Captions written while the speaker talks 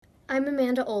I'm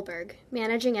Amanda Olberg,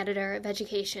 Managing Editor of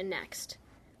Education Next.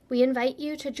 We invite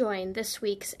you to join this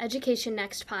week's Education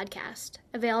Next podcast,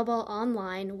 available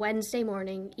online Wednesday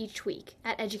morning each week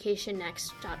at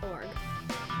educationnext.org.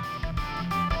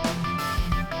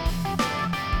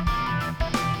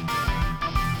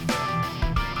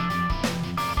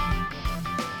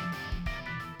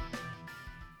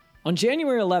 On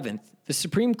January 11th, the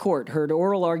Supreme Court heard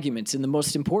oral arguments in the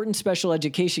most important special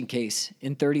education case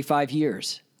in 35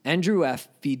 years, Andrew F.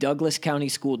 v. Douglas County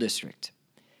School District.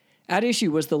 At issue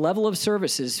was the level of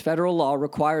services federal law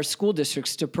requires school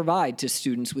districts to provide to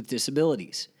students with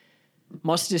disabilities.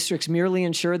 Must districts merely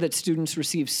ensure that students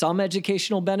receive some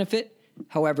educational benefit,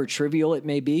 however trivial it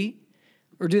may be,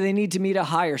 or do they need to meet a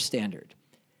higher standard?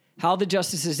 How the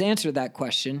justices answer that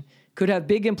question could have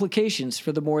big implications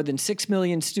for the more than 6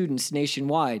 million students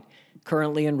nationwide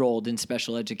currently enrolled in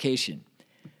special education.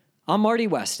 I'm Marty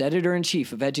West,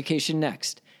 Editor-in-Chief of Education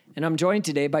Next, and I'm joined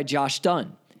today by Josh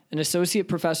Dunn, an Associate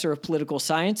Professor of Political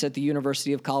Science at the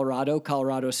University of Colorado,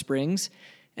 Colorado Springs,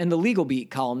 and the Legal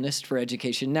Beat columnist for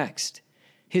Education Next.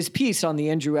 His piece on the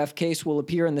Andrew F. case will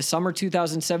appear in the summer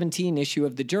 2017 issue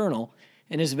of the Journal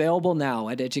and is available now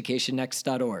at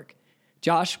educationnext.org.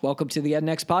 Josh, welcome to the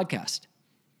EdNext podcast.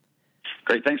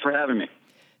 Great. Thanks for having me.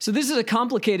 So this is a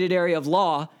complicated area of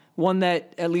law, one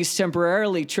that at least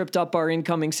temporarily tripped up our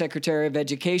incoming Secretary of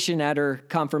Education at her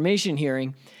confirmation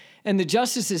hearing. And the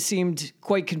justices seemed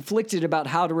quite conflicted about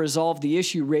how to resolve the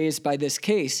issue raised by this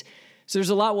case. So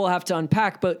there's a lot we'll have to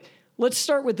unpack, but let's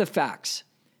start with the facts.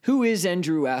 Who is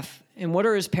Andrew F., and what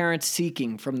are his parents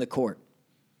seeking from the court?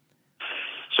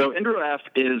 So Andrew F.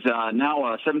 is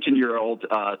now a 17-year-old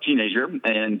teenager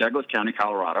in Douglas County,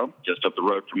 Colorado, just up the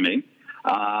road from me.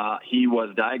 He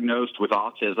was diagnosed with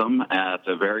autism at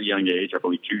a very young age, I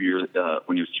believe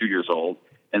when he was 2 years old,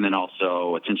 and then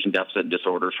also attention deficit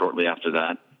disorder shortly after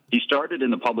that. He started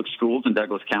in the public schools in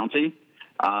Douglas County,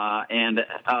 and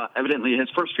evidently his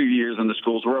first few years in the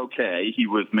schools were okay. He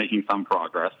was making some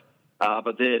progress.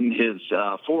 But then his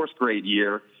fourth grade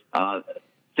year,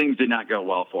 things did not go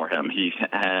well for him. He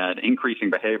had increasing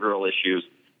behavioral issues,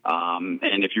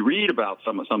 and if you read about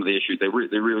some of the issues, they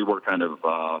really were kind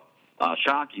of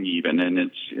shocking even, and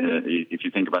it's if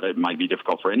you think about it, it might be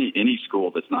difficult for any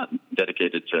school that's not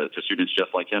dedicated to students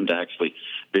just like him to actually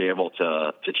be able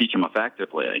to teach them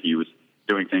effectively. He was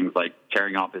doing things like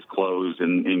tearing off his clothes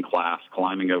in class,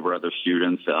 climbing over other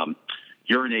students,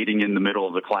 urinating in the middle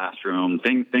of the classroom,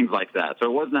 things like that. So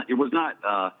it was not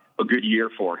a good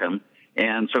year for him,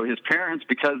 and so his parents,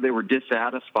 because they were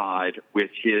dissatisfied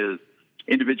with his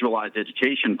individualized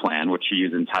education plan, which he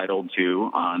is entitled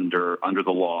to under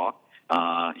the law.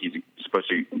 He's supposed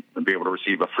to be able to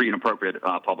receive a free and appropriate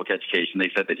public education.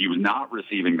 They said that he was not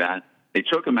receiving that. They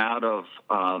took him out of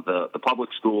the public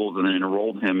schools and then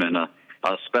enrolled him in a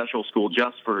special school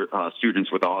just for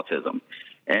students with autism.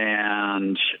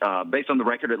 And based on the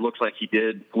record, it looks like he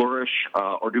did flourish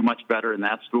or do much better in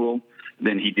that school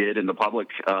than he did in the public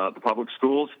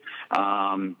schools.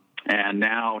 And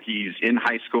now he's in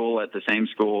high school at the same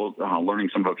school, learning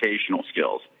some vocational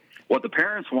skills. What the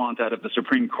parents want out of the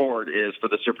Supreme Court is for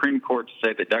the Supreme Court to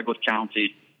say that Douglas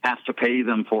County has to pay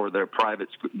them for the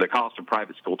cost of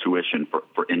private school tuition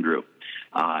for Andrew.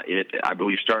 It, I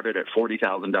believe, started at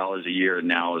 $40,000 a year and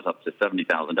now is up to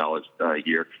 $70,000 a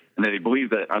year. And they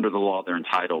believe that under the law they're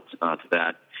entitled to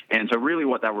that. And so really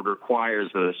what that would require is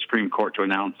the Supreme Court to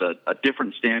announce a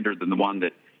different standard than the one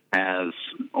that has,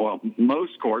 well,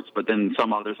 most courts, but then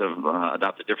some others have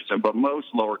adopted different standards, but most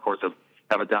lower courts have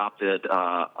adopted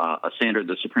a standard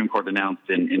the Supreme Court announced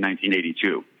in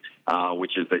 1982,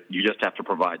 which is that you just have to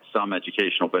provide some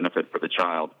educational benefit for the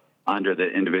child under the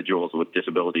Individuals with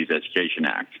Disabilities Education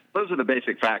Act. Those are the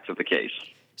basic facts of the case.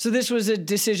 So this was a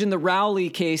decision, the Rowley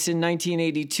case in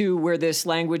 1982, where this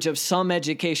language of some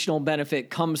educational benefit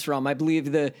comes from. I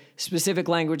believe the specific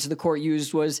language the court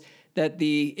used was that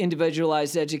the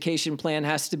individualized education plan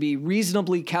has to be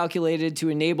reasonably calculated to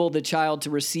enable the child to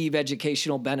receive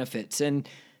educational benefits. And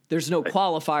there's no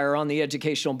qualifier on the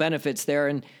educational benefits there.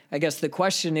 And I guess the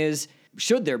question is,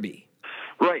 should there be?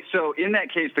 Right. So in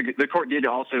that case, the court did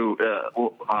also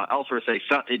elsewhere say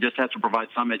it just has to provide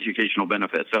some educational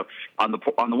benefit. So on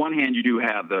the one hand, you do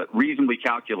have the reasonably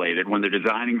calculated when they're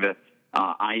designing the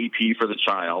IEP for the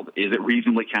child. Is it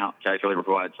reasonably calculated to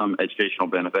provide some educational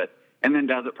benefit? And then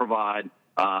does it provide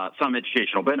some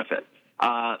educational benefit?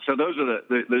 So those are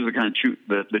the kind of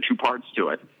the two parts to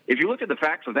it. If you look at the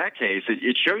facts of that case,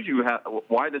 it shows you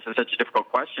why this is such a difficult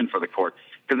question for the court.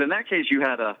 Because in that case, you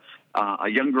had a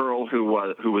young girl who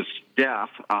was deaf.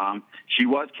 She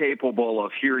was capable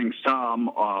of hearing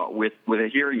some with a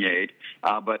hearing aid,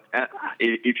 but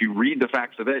if you read the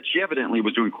facts of it, she evidently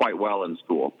was doing quite well in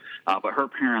school. But her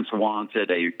parents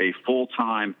wanted a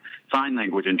full-time sign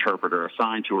language interpreter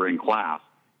assigned to her in class.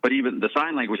 But even the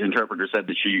sign language interpreter said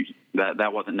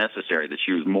that wasn't necessary, that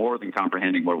she was more than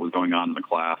comprehending what was going on in the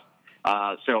class.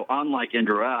 So unlike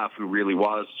Andrew F., who really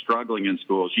was struggling in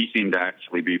school, she seemed to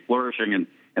actually be flourishing,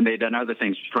 and they'd done other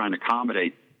things to try and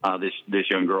accommodate this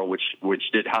young girl, which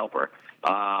did help her.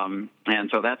 And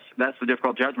so that's the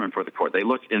difficult judgment for the court. They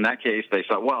looked in that case, they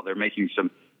thought, well, they're making some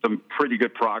pretty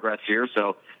good progress here,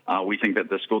 so we think that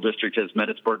the school district has met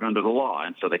its burden under the law,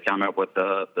 and so they came up with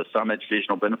the some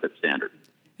educational benefit standard.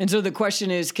 And so the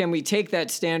question is, can we take that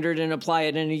standard and apply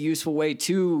it in a useful way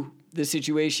to the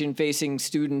situation facing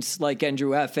students like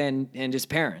Andrew F. and his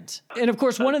parents? And of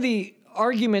course, one of the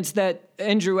arguments that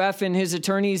Andrew F. and his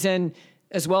attorneys and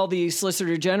as well the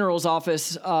Solicitor General's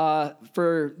office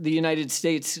for the United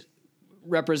States,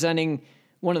 representing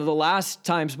one of the last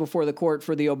times before the court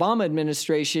for the Obama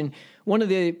administration, one of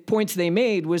the points they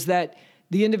made was that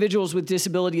the Individuals with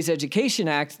Disabilities Education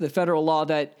Act, the federal law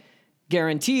that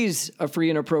guarantees a free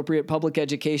and appropriate public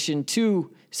education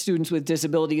to students with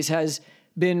disabilities, has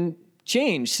been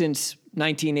changed since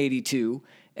 1982.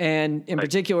 And in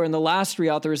particular, in the last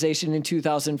reauthorization in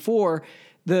 2004,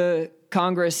 the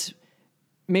Congress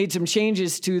made some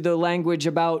changes to the language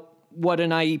about what an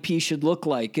IEP should look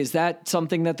like. Is that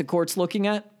something that the court's looking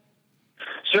at?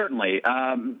 Certainly.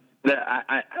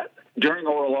 During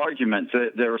oral arguments,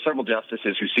 there were several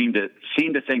justices who seemed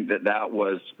to think that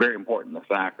was very important, the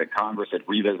fact that Congress had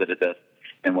revisited this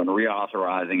and when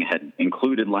reauthorizing had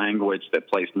included language that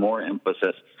placed more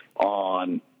emphasis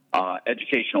on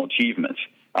educational achievements.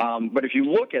 But if you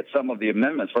look at some of the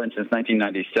amendments, for instance,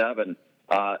 1997,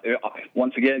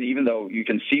 once again, even though you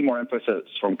can see more emphasis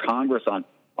from Congress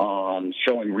on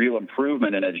showing real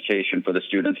improvement in education for the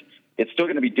students, it's still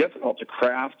going to be difficult to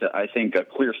craft, I think, a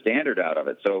clear standard out of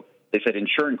it. So they said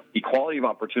ensuring equality of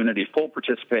opportunity, full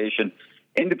participation,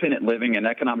 independent living, and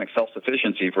economic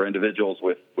self-sufficiency for individuals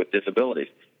with disabilities.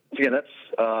 So, yeah, that's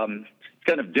it's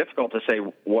kind of difficult to say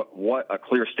what a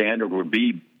clear standard would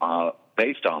be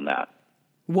based on that.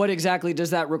 What exactly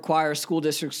does that require school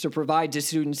districts to provide to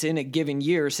students in a given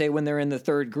year, say when they're in the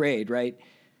third grade, right?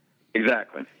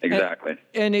 Exactly.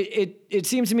 And it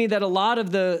seems to me that a lot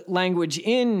of the language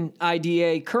in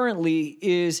IDA currently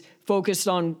is focused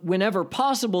on, whenever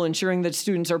possible, ensuring that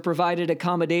students are provided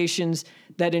accommodations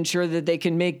that ensure that they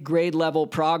can make grade level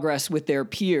progress with their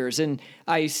peers. And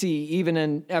I see even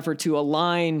an effort to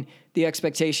align the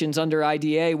expectations under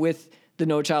IDA with the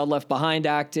No Child Left Behind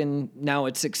Act and now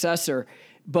its successor.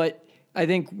 But I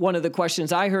think one of the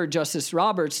questions I heard Justice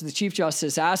Roberts, the Chief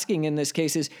Justice, asking in this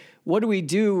case is, what do we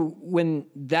do when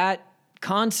that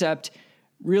concept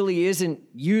really isn't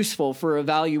useful for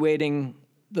evaluating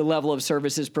the level of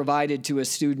services provided to a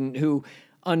student who,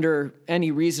 under any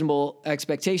reasonable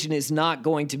expectation, is not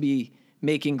going to be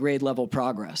making grade level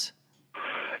progress?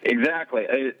 Exactly.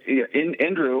 In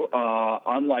Andrew,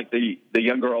 unlike the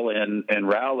young girl in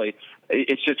Rowley,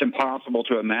 it's just impossible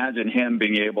to imagine him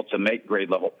being able to make grade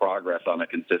level progress on a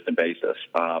consistent basis.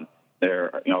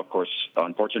 There are, of course,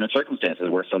 unfortunate circumstances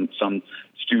where some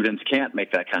students can't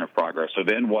make that kind of progress. So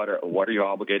then what are you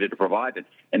obligated to provide?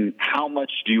 And how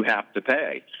much do you have to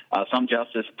pay? For some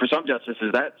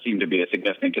justices, that seemed to be a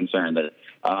significant concern, that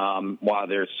while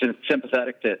they're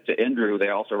sympathetic to Andrew, they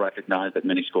also recognize that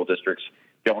many school districts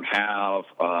don't have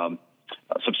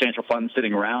substantial funds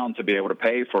sitting around to be able to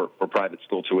pay for private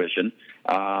school tuition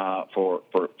for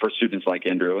students like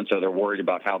Andrew. And so they're worried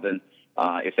about how then,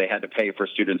 if they had to pay for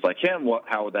students like him,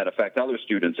 how would that affect other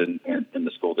students in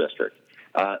the school district?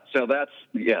 So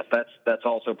that's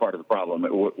also part of the problem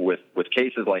with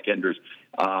cases like Andrew's.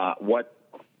 What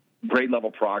grade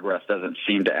level progress doesn't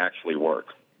seem to actually work.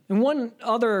 And one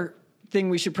other thing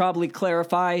we should probably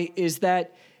clarify is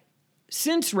that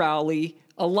since Rowley,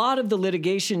 a lot of the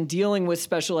litigation dealing with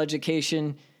special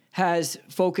education has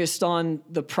focused on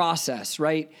the process,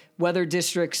 right? Whether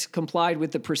districts complied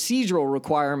with the procedural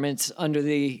requirements under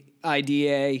the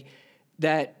IDA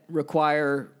that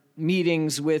require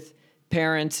meetings with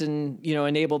parents and,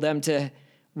 enable them to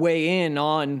weigh in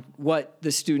on what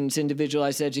the student's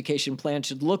individualized education plan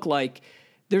should look like.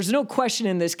 There's no question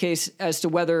in this case as to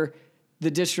whether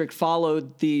the district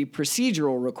followed the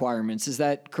procedural requirements. Is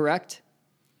that correct?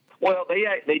 Well,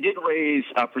 they did raise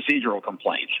a procedural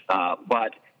complaint,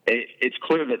 but it's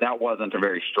clear that wasn't a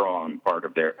very strong part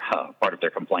of their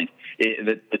complaint.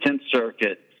 The 10th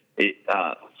Circuit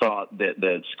thought that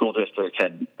the school district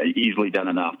had easily done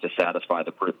enough to satisfy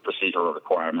the procedural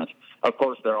requirements. Of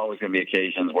course, there are always going to be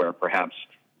occasions where perhaps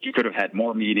you could have had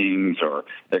more meetings or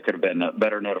there could have been a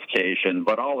better notification.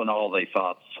 But all in all, they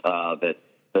thought that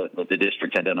the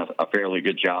district had done a fairly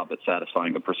good job at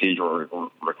satisfying the procedural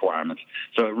requirements.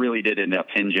 So it really did end up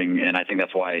hinging, and I think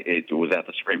that's why it was at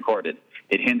the Supreme Court. It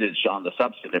hinged on the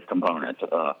substantive component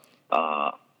of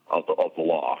the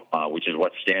law, which is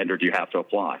what standard you have to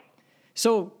apply.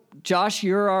 So, Josh,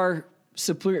 you're our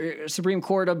Supreme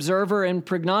Court observer and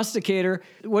prognosticator.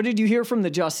 What did you hear from the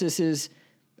justices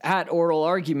at oral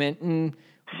argument, and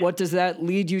what does that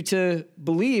lead you to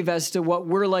believe as to what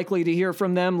we're likely to hear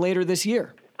from them later this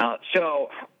year? So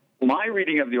my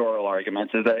reading of the oral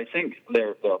arguments is that I think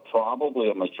there are probably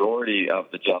a majority of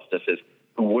the justices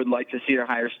who would like to see a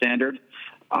higher standard,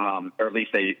 or at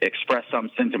least they express some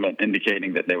sentiment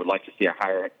indicating that they would like to see a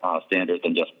higher standard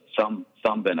than just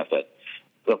some benefit.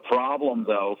 The problem,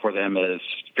 though, for them is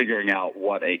figuring out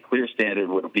what a clear standard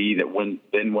would be that wouldn't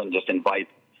just invite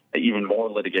even more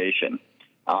litigation.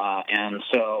 And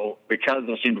so because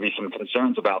there seem to be some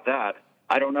concerns about that,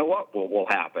 I don't know what will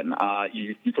happen.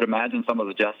 You could imagine some of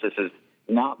the justices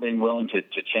not being willing to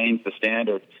change the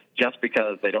standard just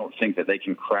because they don't think that they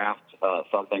can craft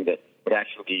something that would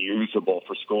actually be usable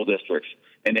for school districts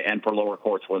and for lower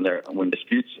courts when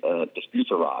disputes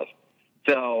arise.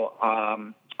 So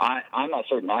I'm not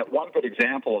certain. One good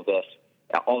example of this,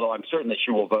 although I'm certain that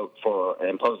she will vote for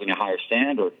imposing a higher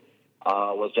standard,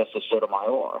 was Justice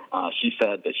Sotomayor. She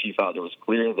said that she thought it was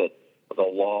clear that the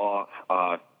law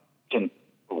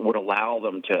would allow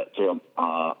them to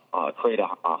create a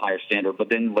higher standard. But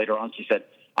then later on she said,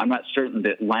 I'm not certain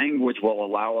that language will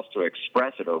allow us to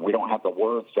express it, or we don't have the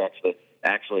words to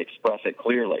actually express it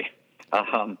clearly.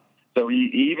 So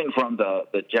even from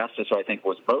the justice who I think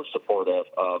was most supportive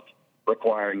of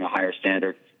requiring a higher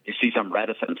standard, you see some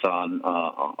reticence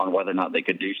on whether or not they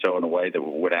could do so in a way that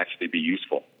would actually be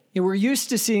useful. Yeah, we're used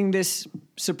to seeing this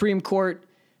Supreme Court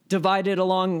divided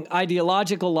along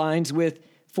ideological lines with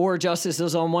 4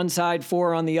 justices on one side,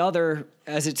 4 on the other,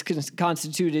 as it's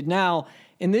constituted now.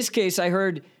 In this case, I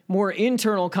heard more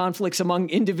internal conflicts among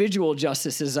individual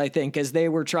justices, I think, as they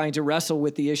were trying to wrestle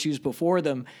with the issues before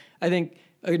them. I think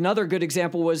another good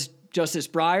example was Justice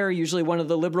Breyer, usually one of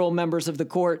the liberal members of the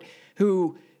court,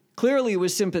 who clearly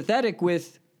was sympathetic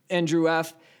with Andrew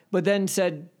F., but then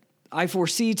said, I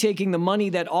foresee taking the money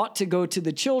that ought to go to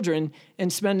the children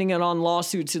and spending it on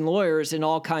lawsuits and lawyers and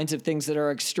all kinds of things that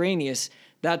are extraneous.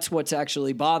 That's what's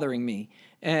actually bothering me.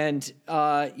 And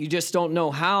you just don't know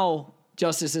how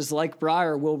justices like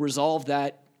Breyer will resolve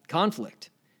that conflict.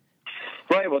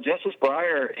 Right. Well, Justice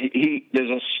Breyer, there's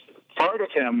a part of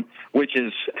him which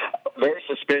is very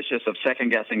suspicious of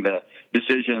second-guessing the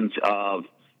decisions of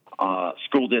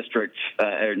school districts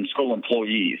and school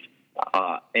employees.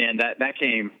 And that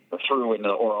came through in the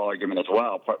oral argument as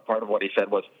well. Part of what he said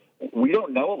was, we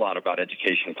don't know a lot about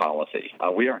education policy.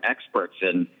 We aren't experts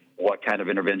in what kind of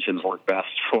interventions work best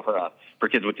for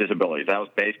kids with disabilities. That was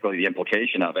basically the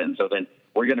implication of it. And so then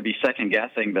we're going to be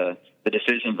second-guessing the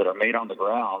decisions that are made on the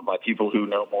ground by people who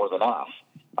know more than us.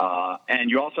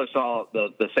 And you also saw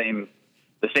the same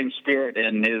spirit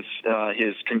in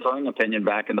his concurring opinion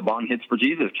back in the Bong Hits for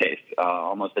Jesus case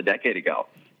almost a decade ago,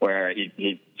 where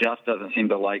he just doesn't seem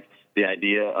to like the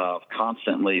idea of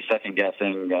constantly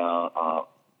second-guessing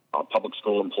public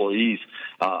school employees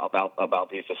about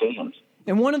these decisions.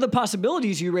 And one of the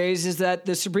possibilities you raise is that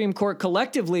the Supreme Court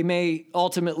collectively may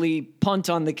ultimately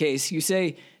punt on the case. You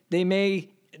say they may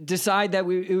decide that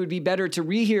it would be better to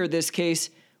rehear this case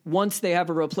once they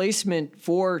have a replacement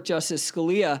for Justice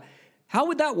Scalia. How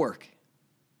would that work?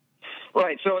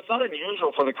 Right. So it's not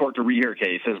unusual for the court to rehear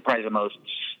cases. Probably the most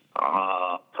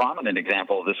prominent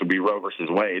example of this would be Roe versus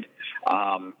Wade,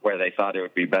 where they thought it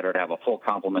would be better to have a full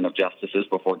complement of justices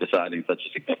before deciding such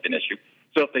a significant issue.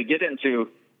 So if they get into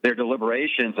their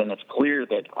deliberations and it's clear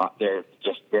that they're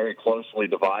just very closely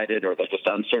divided or they're just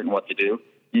uncertain what to do,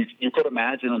 you could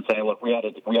imagine and say, look, we had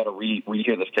to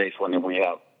rehear this case when we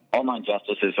have all 9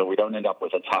 justices so we don't end up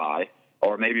with a tie,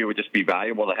 or maybe it would just be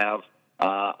valuable to have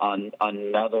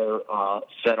another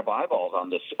set of eyeballs on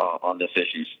this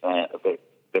issue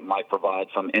that might provide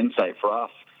some insight for us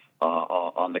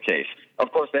on the case.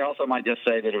 Of course, they also might just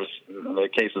say that the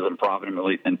case was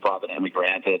improvidently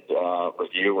granted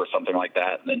review or something like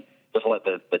that, and then just let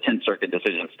the 10th Circuit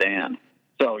decision stand.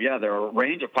 So, yeah, there are a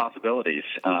range of possibilities.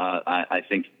 I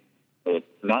think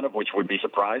none of which would be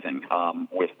surprising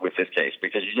with this case,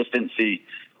 because you just didn't see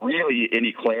really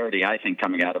any clarity, I think,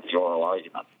 coming out of the oral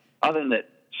argument, other than that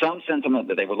some sentiment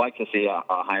that they would like to see a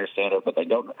higher standard, but they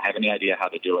don't have any idea how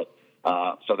to do it.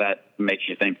 So that makes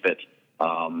you think that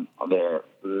there are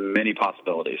many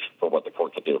possibilities for what the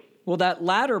court could do. Well, that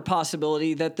latter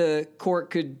possibility that the court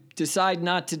could decide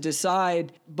not to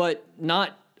decide, but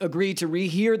not agree to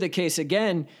rehear the case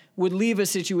again, would leave a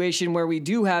situation where we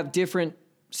do have different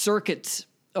circuits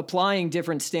applying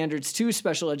different standards to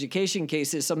special education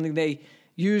cases, something they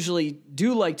usually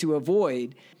do like to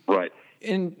avoid. Right.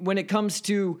 And when it comes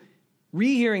to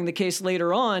rehearing the case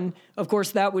later on, of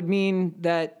course, that would mean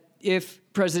that if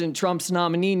President Trump's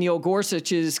nominee, Neil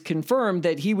Gorsuch, is confirmed,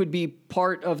 that he would be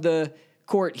part of the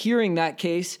court hearing that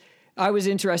case. I was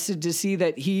interested to see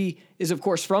that he is, of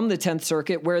course, from the 10th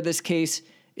Circuit, where this case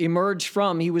emerged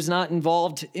from. He was not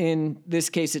involved in this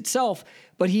case itself,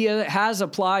 but he has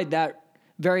applied that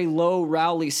very low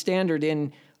Rowley standard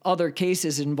in other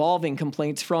cases involving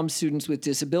complaints from students with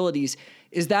disabilities.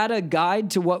 Is that a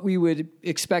guide to what we would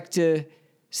expect to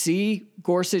see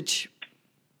Gorsuch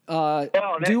do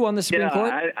on the Supreme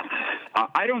Court?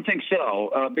 I don't think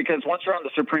so, because once you're on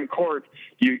the Supreme Court,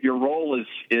 your role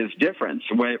is different.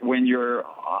 When you're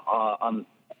on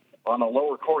a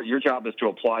lower court, your job is to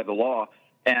apply the law.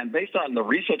 And based on the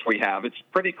research we have, it's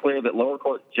pretty clear that lower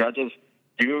court judges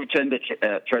do tend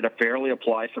to try to fairly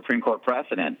apply Supreme Court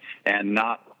precedent and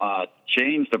not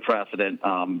change the precedent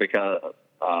because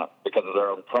of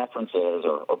their own preferences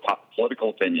or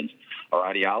political opinions or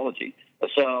ideology.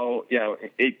 So,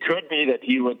 it could be that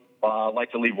he would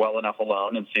like to leave well enough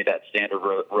alone and see that standard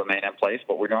remain in place.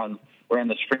 But we're in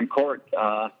the Supreme Court.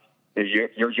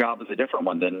 Your job is a different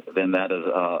one than that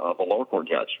of a lower court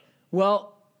judge.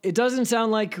 Well, it doesn't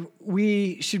sound like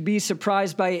we should be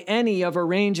surprised by any of a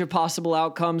range of possible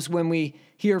outcomes when we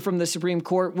hear from the Supreme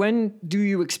Court. When do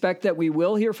you expect that we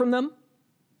will hear from them?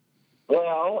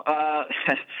 Well,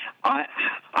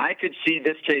 I could see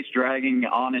this case dragging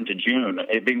on into June,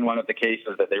 it being one of the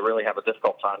cases that they really have a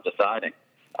difficult time deciding.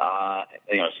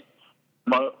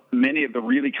 Many of the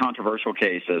really controversial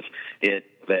cases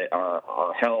they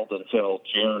are held until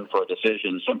June for a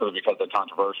decision simply because they're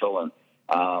controversial and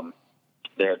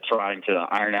they're trying to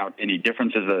iron out any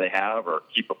differences that they have or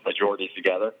keep majorities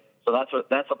together. So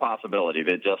that's a possibility.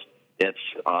 It's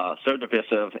so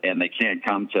divisive and they can't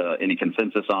come to any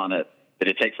consensus on it that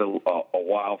it takes a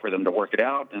while for them to work it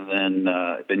out, and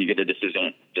then you get a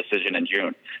decision in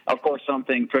June. Of course,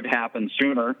 something could happen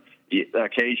sooner.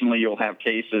 Occasionally, you'll have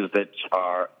cases that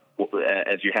are,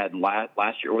 as you had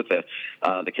last year with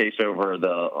the case over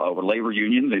labor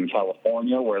unions in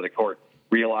California, where the court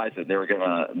realized that they were going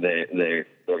to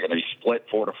be split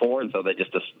 4-4, and so they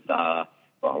just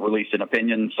released an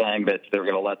opinion saying that they were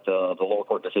going to let the lower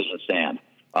court decision stand.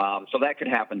 So that could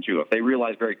happen too. If they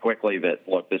realize very quickly that,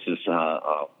 look, this is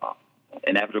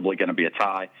inevitably going to be a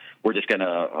tie, we're just going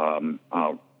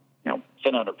to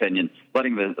send out an opinion,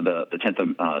 letting the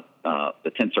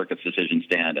 10th Circuit's decision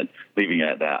stand and leaving it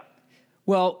at that.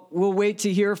 Well, we'll wait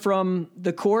to hear from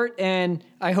the court, and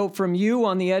I hope from you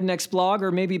on the EdNext blog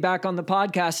or maybe back on the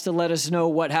podcast to let us know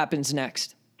what happens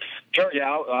next. Sure, yeah.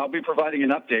 I'll be providing an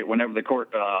update whenever the court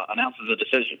announces a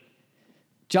decision.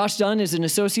 Josh Dunn is an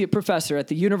associate professor at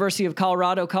the University of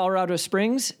Colorado, Colorado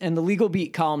Springs, and the Legal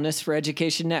Beat columnist for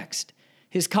Education Next.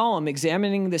 His column,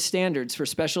 Examining the Standards for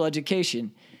Special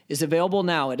Education, is available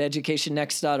now at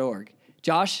educationnext.org.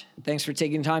 Josh, thanks for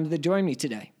taking time to join me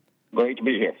today. Great to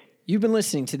be here. You've been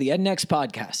listening to the EdNext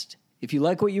podcast. If you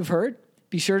like what you've heard,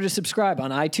 be sure to subscribe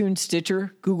on iTunes,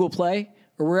 Stitcher, Google Play,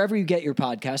 or wherever you get your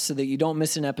podcasts so that you don't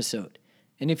miss an episode.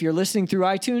 And if you're listening through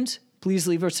iTunes, please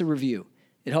leave us a review.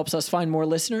 It helps us find more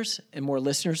listeners, and more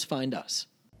listeners find us.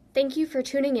 Thank you for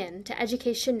tuning in to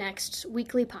Education Next's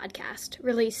weekly podcast,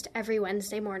 released every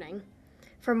Wednesday morning.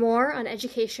 For more on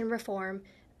education reform,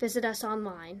 visit us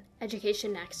online,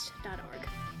 educationnext.org.